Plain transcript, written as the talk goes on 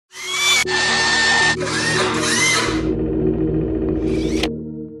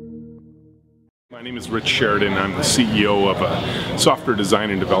My name is Rich Sheridan. I'm the CEO of a software design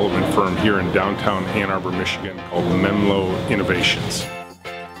and development firm here in downtown Ann Arbor, Michigan called Menlo Innovations.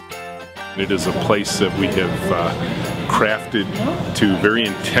 It is a place that we have crafted to very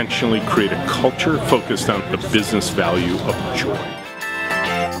intentionally create a culture focused on the business value of joy.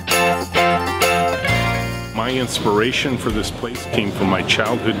 My inspiration for this place came from my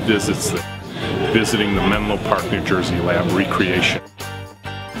childhood visits visiting the Menlo Park, New Jersey lab recreation.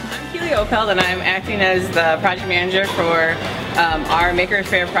 And I'm acting as the project manager for our Maker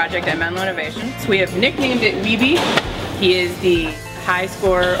Fair project at Menlo Innovations. We have nicknamed it Wiebe. He is the high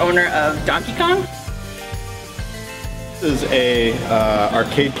score owner of Donkey Kong. This is a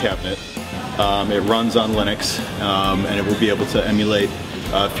arcade cabinet. It runs on Linux and it will be able to emulate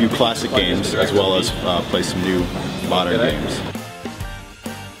a few classic games as well as play some new modern games.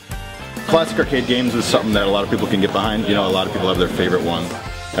 Classic arcade games is something that a lot of people can get behind. You know, a lot of people have their favorite one.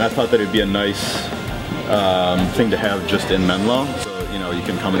 And I thought that it'd be a nice thing to have just in Menlo, so you know you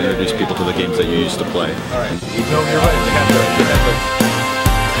can come and introduce people to the games that you used to play. All right, no, you're right.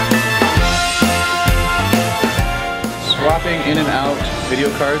 Swapping in and out video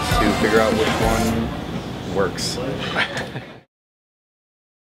cards to figure out which one works.